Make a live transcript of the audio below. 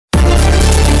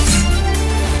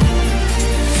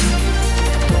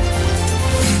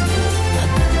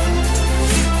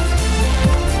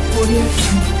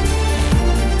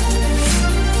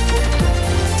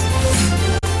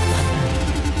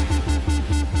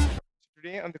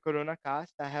on the Corona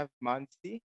cast, I have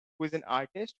Mansi, who is an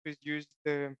artist who's used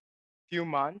the few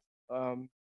months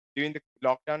during the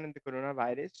lockdown and the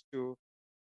coronavirus to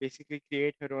basically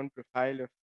create her own profile of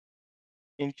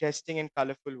interesting and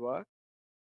colorful work.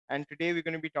 And today we're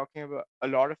going to be talking about a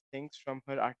lot of things from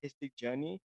her artistic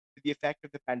journey to the effect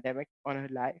of the pandemic on her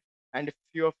life and a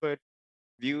few of her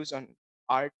views on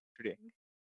art today.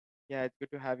 Yeah, it's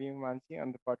good to have you, Mansi,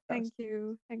 on the podcast. Thank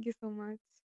you. Thank you so much.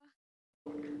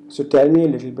 So tell me a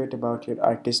little bit about your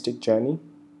artistic journey.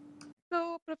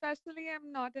 So, professionally,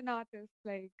 I'm not an artist.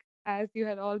 Like, as you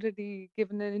had already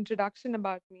given an introduction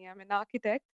about me, I'm an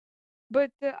architect.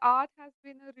 But art has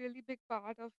been a really big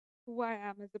part of who I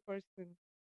am as a person.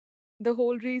 The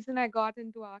whole reason I got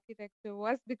into architecture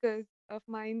was because of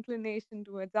my inclination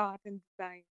towards art and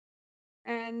design.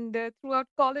 And throughout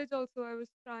college, also, I was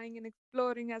trying and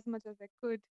exploring as much as I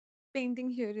could, painting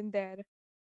here and there,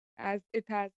 as it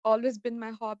has always been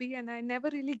my hobby, and I never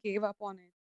really gave up on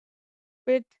it.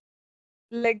 But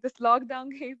like this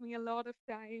lockdown gave me a lot of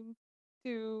time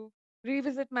to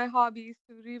revisit my hobbies,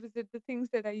 to revisit the things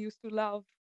that I used to love.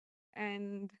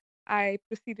 And I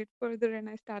proceeded further and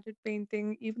I started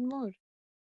painting even more.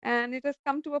 And it has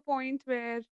come to a point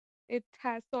where it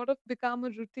has sort of become a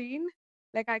routine.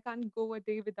 Like I can't go a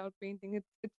day without painting.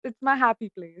 It's my happy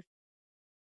place.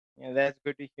 Yeah, that's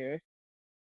good to hear.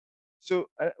 So,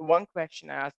 one question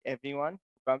I ask everyone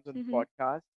who comes on the Hmm.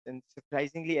 podcast, and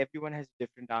surprisingly, everyone has a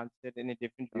different answer and a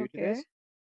different view to Okay. this.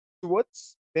 So,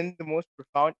 what's been the most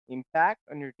profound impact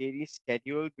on your daily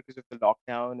schedule because of the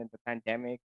lockdown and the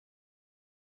pandemic?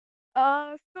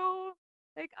 So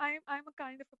like I'm a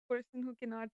kind of a person who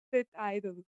cannot sit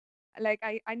idle. Like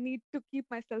I need to keep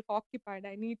myself occupied.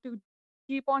 I need to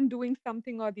keep on doing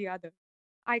something or the other.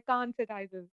 I can't sit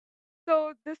idle.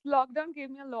 So this lockdown gave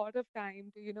me a lot of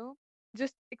time to,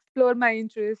 just explore my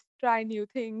interests, try new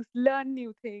things, learn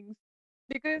new things.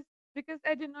 Because because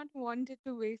I did not want it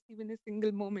to waste even a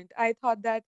single moment. I thought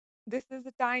that this is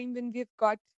a time when we've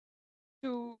got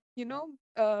to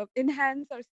enhance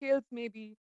our skills,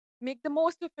 maybe make the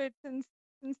most of it, since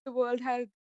the world had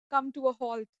come to a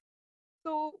halt.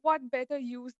 So what better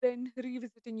use than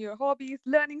revisiting your hobbies,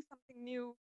 learning something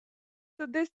new? So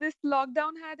this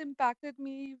lockdown had impacted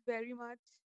me very much.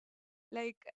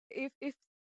 Like if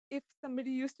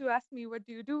somebody used to ask me, what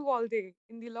do you do all day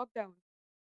in the lockdown?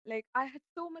 Like I had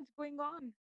so much going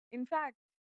on. In fact,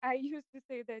 I used to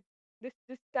say that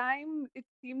this time it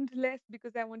seemed less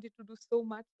because I wanted to do so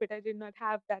much, but I did not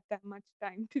have that much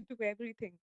time to do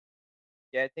everything.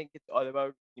 Yeah, I think it's all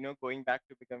about, going back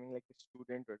to becoming like a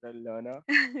student or a learner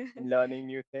and learning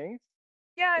new things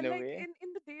Yeah, in a like way.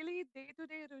 in the daily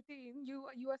day-to-day routine, you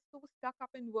are so stuck up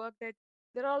in work that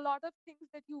there are a lot of things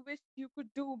that you wish you could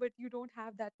do, but you don't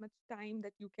have that much time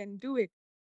that you can do it.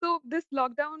 So this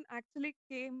lockdown actually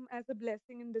came as a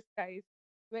blessing in disguise,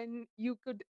 when you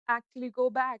could actually go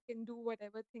back and do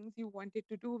whatever things you wanted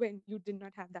to do when you did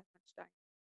not have that much time.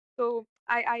 So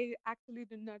I actually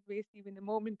did not waste even a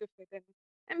moment of it, and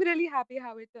I'm really happy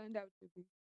how it turned out to be.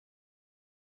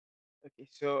 Okay,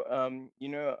 so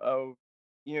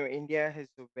India has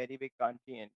a very big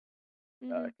country, and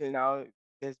Hmm. till now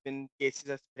there's been cases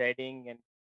are spreading, and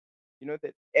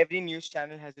that every news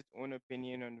channel has its own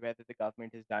opinion on whether the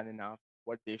government has done enough,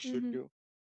 what they should Hmm. do.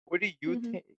 What do you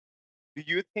Hmm. think? Do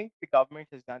you think the government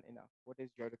has done enough? What is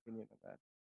your opinion on that?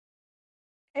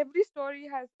 Every story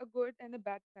has a good and a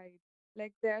bad side.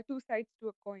 Like there are two sides to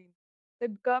a coin. The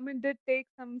government did take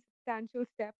some substantial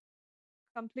steps.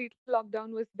 Complete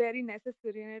lockdown was very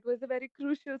necessary, and it was a very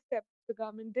crucial step the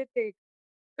government did take.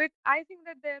 But I think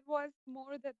that there was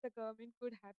more that the government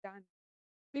could have done,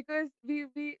 because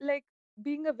we like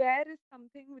being aware is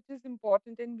something which is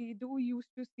important, and we do used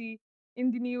to see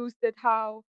in the news that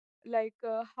how like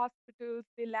hospitals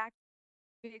they lack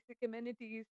basic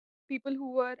amenities, people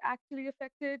who were actually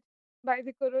affected by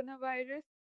the coronavirus,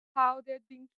 how they're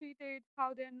being treated,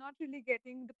 how they're not really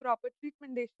getting the proper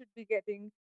treatment they should be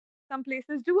getting. Some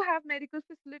places do have medical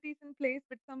facilities in place,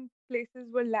 but some places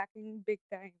were lacking big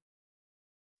time.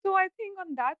 So I think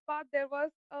on that part there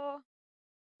was a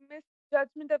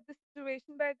misjudgment of the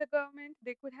situation by the government.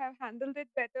 They could have handled it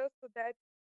better so that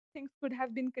things could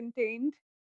have been contained.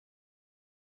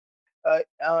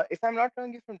 If I'm not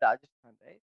wrong, you're from Rajasthan,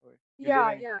 right? Or you live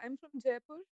Yeah, in yeah. I'm from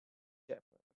Jaipur.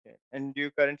 Jaipur. Okay. And do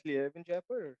you currently live in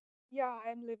Jaipur? Yeah,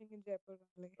 I'm living in Jaipur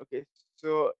only. Okay.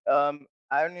 So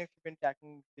I don't know if you've been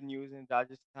tracking the news in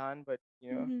Rajasthan, but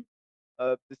Hmm.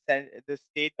 the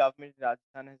state government in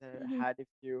Rajasthan has Hmm. had a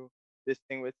few this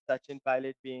thing with Sachin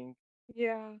Pilot being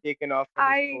Yeah, taken off from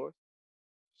his I post.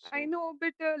 I So know,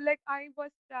 but like I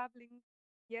was traveling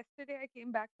yesterday. I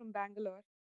came back from Bangalore,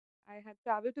 I had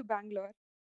traveled to Bangalore.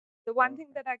 The one thing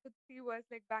Okay. that I could see was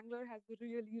like Bangalore has a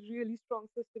really, really strong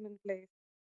system in place.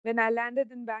 When I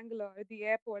landed in Bangalore at the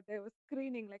airport, there was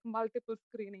screening, like multiple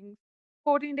screenings,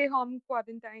 14-day home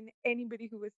quarantine, anybody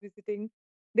who was visiting.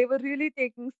 They were really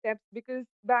taking steps because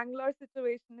Bangalore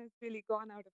situation has really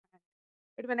gone out of hand.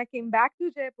 But when I came back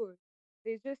to Jaipur,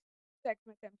 they just checked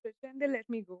my temperature and they let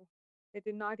me go. They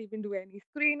did not even do any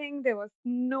screening. There was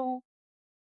no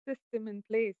system in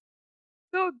place.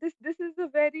 So this is a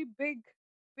very big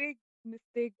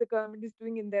mistake the government is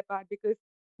doing in their part because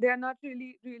they are not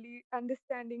really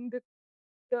understanding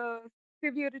the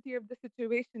severity of the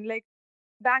situation. Like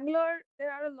Bangalore,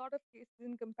 there are a lot of cases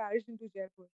in comparison to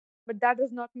Jaipur, but that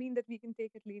does not mean that we can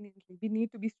take it leniently. We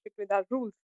need to be strict with our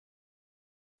rules.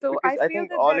 So Because I I feel think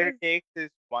that all there it is takes is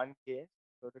one case,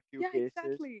 or a few yeah,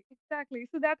 cases. exactly.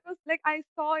 So that was like I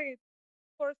saw it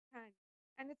firsthand,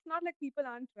 and it's not like people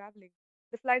aren't traveling.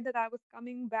 The flight that I was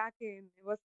coming back in, it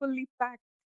was fully packed.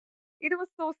 It was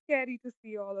so scary to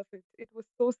see all of it. It was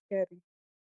so scary.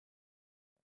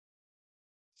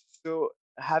 So,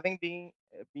 having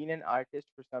been an artist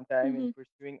for some time and Hmm.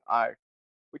 pursuing art,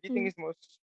 what do you think is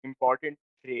most important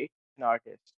trait in an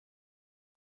artist?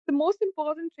 The most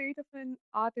important trait of an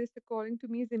artist, according to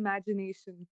me, is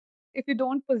imagination. If you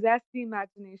don't possess the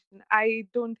imagination, I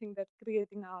don't think that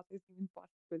creating art is even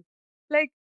possible.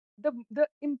 Like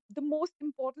the most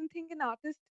important thing an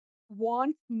artist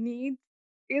wants, needs,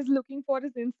 is looking for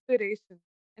is inspiration,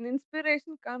 and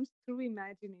inspiration comes through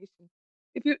imagination.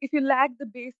 If you lack the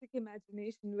basic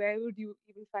imagination, where would you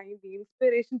even find the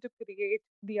inspiration to create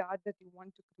the art that you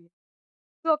want to create?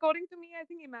 So according to me, I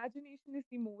think imagination is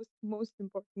the most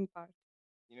important part.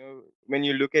 When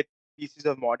you look at pieces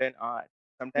of modern art,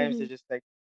 sometimes they're Mhm, just like,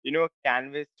 a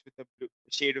canvas with a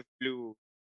shade of blue,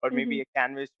 or maybe mhm, a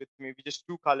canvas with maybe just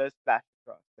two colors splashed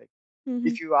across. Like,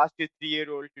 mhm, if you ask your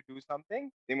 3-year-old to do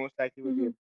something, they most likely will be mhm,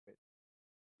 able to do it.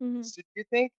 mhm, So, do you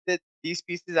think that these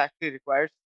pieces actually require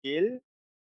skill,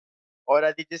 or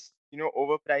are they just,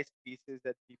 overpriced pieces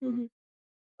that people mhm.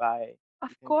 buy?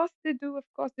 Of You think? course they do. Of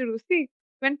course they do. See,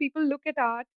 when people look at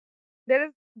art, there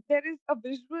is there is a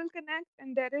visual connect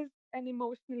and there is an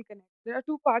emotional connect. There are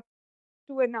two parts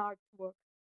to an artwork.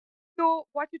 So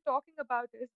what you're talking about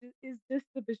is just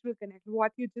the visual connect,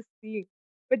 what you just see.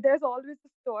 But there's always a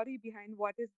story behind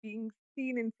what is being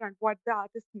seen in front, what the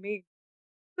artist made.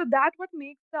 So that what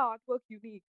makes the artwork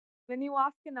unique. When you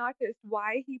ask an artist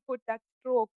why he put that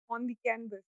stroke on the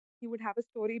canvas, he would have a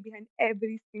story behind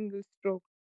every single stroke.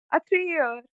 A 3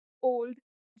 year old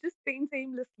just paints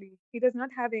aimlessly. He does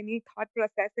not have any thought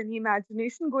process, any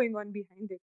imagination going on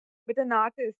behind it. But an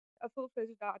artist, a full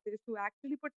fledged artist who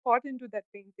actually put thought into that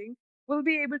painting, will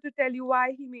be able to tell you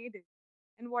why he made it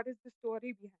and what is the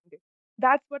story behind it.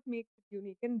 That's what makes it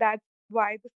unique, and that's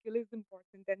why the skill is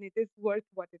important and it is worth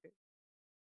what it is.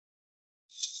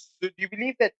 So, do you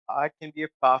believe that art can be a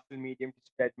powerful medium to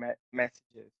spread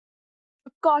messages?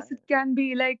 Of course, Uh, it can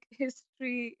be like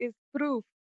history is proof.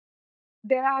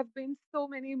 There have been so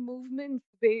many movements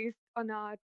based on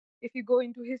art. If you go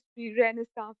into history,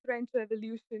 Renaissance, French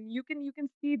Revolution, you can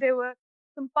see there were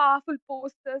some powerful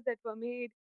posters that were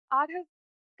made. Art has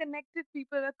connected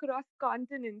people across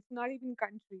continents, not even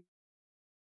countries.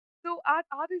 So art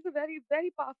is a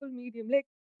very powerful medium. Like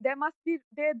there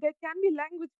can be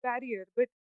language barrier, but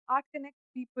art connects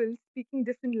people speaking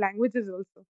different languages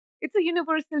also. It's a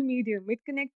universal medium. It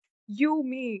connects you,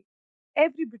 me,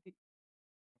 everybody,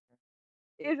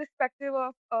 irrespective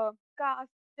of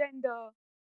caste, gender,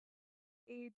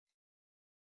 age.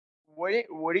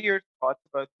 what are your thoughts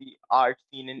about the art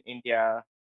scene in India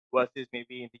versus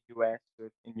maybe in the US or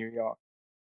in New York?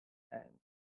 And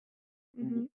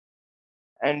Hmm.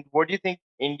 and what do you think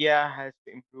India has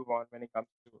to improve on when it comes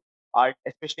to art,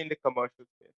 especially in the commercial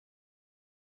space?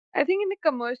 I think in the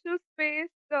commercial space,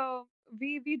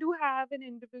 we do have an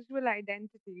individual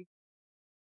identity.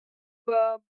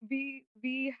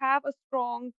 We have a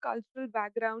strong cultural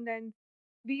background, and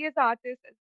we as artists,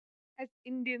 as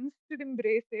Indians, should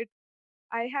embrace it.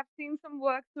 I have seen some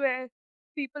works where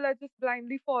people are just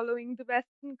blindly following the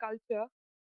Western culture,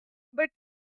 but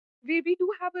we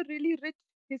do have a really rich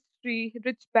history,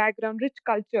 rich background, rich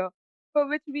culture for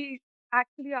which we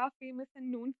actually are famous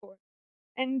and known for.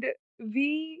 And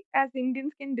we as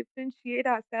Indians can differentiate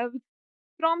ourselves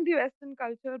from the Western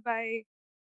culture by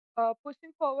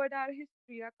pushing forward our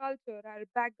history, our culture, our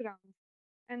backgrounds.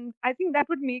 And I think that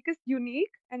would make us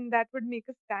unique and that would make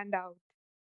us stand out.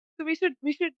 So we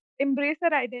should embrace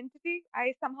our identity.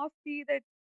 I somehow see that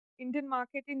Indian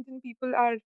market, Indian people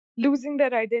are losing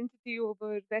their identity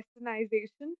over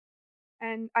westernization.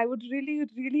 And I would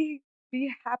really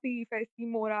be happy if I see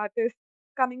more artists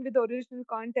coming with original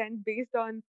content based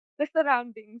on the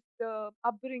surroundings, the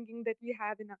upbringing that we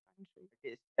have in our country.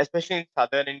 Okay, especially in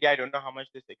southern India. I don't know how much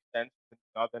this extends to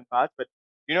the northern parts, but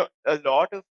a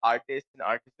lot of artists and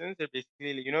artisans are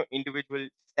basically individual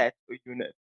sets or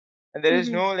units, and there is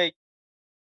Mhm. no like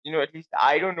at least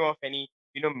I don't know of any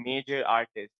major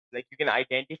artists like you can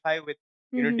identify with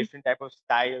Mhm. different type of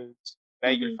styles,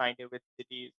 right? You'll Mhm. find it with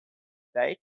cities,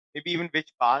 right? Maybe even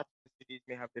which parts of the cities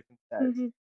may have different styles,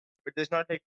 Mhm. but there's not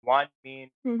like one main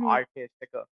Mhm. artist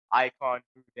like a icon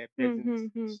who represents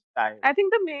Mhm. style. I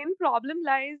think the main problem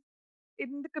lies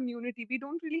in the community. We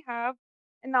don't really have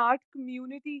an art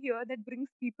community here that brings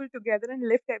people together and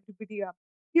lift everybody up.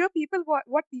 Here, people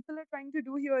what people are trying to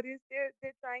do here is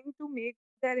they're trying to make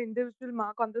their individual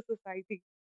mark on the society.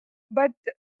 But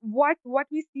what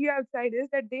we see outside is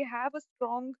that they have a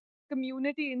strong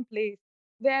community in place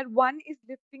where one is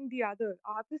lifting the other.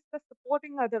 Artists are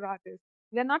supporting other artists.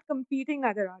 They're not competing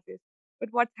other artists. But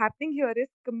what's happening here is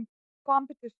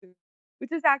competition,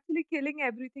 which is actually killing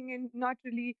everything and not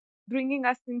really bringing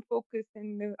us in focus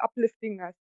and uplifting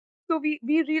us. So we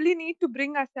really need to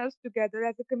bring ourselves together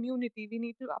as a community. We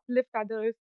need to uplift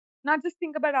others, not just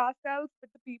think about ourselves, but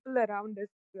the people around us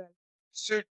as well.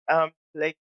 So,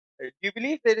 like, do you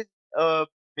believe there is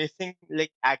missing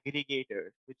like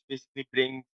aggregators, which basically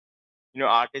bring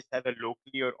artists either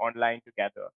locally or online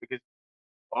together? Because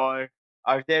or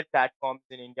are there platforms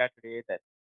in India today that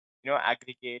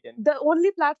aggregate and The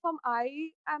only platform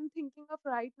I am thinking of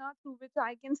right now through which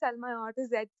I can sell my art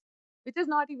is Etsy, which is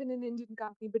not even an Indian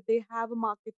company, but they have a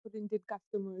market for Indian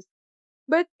customers.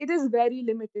 But it is very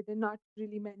limited and not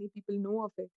really many people know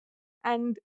of it.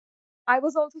 And I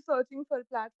was also searching for a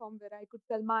platform where I could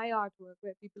sell my artwork,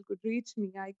 where people could reach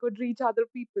me, I could reach other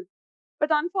people.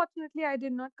 But unfortunately, I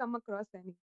did not come across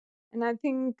any. And I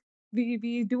think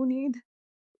we do need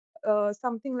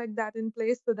something like that in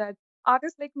place so that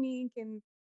artists like me can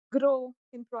grow,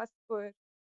 can prosper,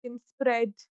 can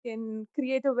spread, can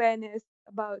create awareness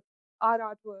about our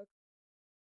artwork.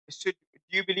 so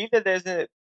do you believe that there's a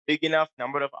big enough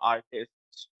number of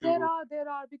artists to There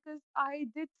are because I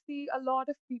did see a lot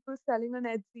of people selling on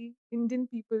Etsy, Indian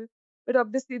people, but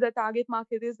obviously the target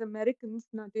market is Americans,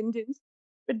 not Indians.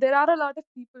 But there are a lot of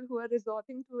people who are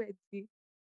resorting to Etsy.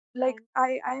 Like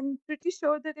I'm pretty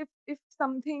sure that if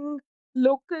something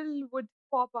local would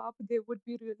pop up, they would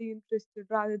be really interested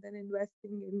rather than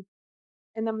investing in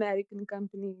an American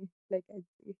company like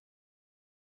Etsy.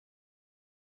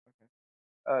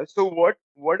 so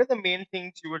what are the main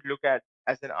things you would look at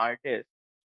as an artist?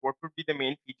 What would be the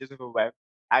main features of a web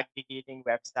aggregating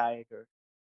website or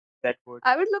that would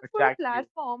I would look for a attract you?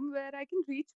 platform where I can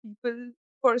reach people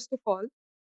first of all.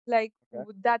 Like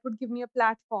Okay. that would give me a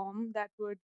platform that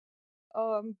would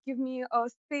give me a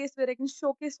space where I can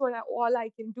showcase all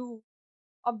I can do.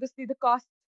 Obviously, the cost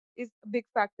is a big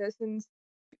factor since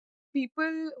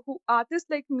people who artists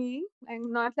like me,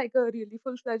 I'm not like a really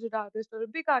full-fledged artist or a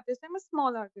big artist, I'm a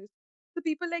small artist. So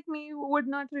people like me would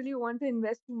not really want to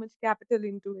invest too much capital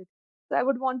into it. So I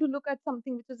would want to look at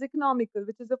something which is economical,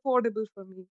 which is affordable for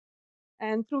me,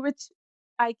 and through which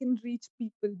I can reach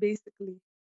people basically.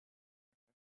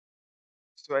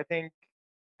 So I think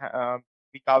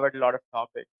we covered a lot of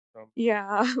topics from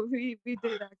Yeah, we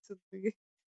did actually.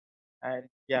 and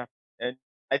yeah, and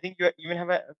I think you even have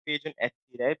a page on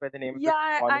Etsy, right, by the name of the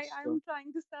Yeah, Corner Store. I'm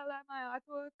trying to sell my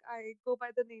artwork. I go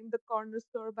by the name The Corner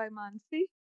Store by Mansi.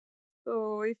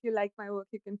 So if you like my work,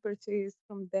 you can purchase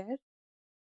from there.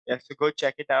 Yeah, so go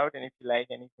check it out, and if you like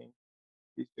anything,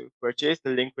 please do purchase.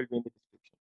 The link will be in the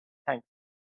description. Thanks.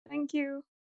 Thank you.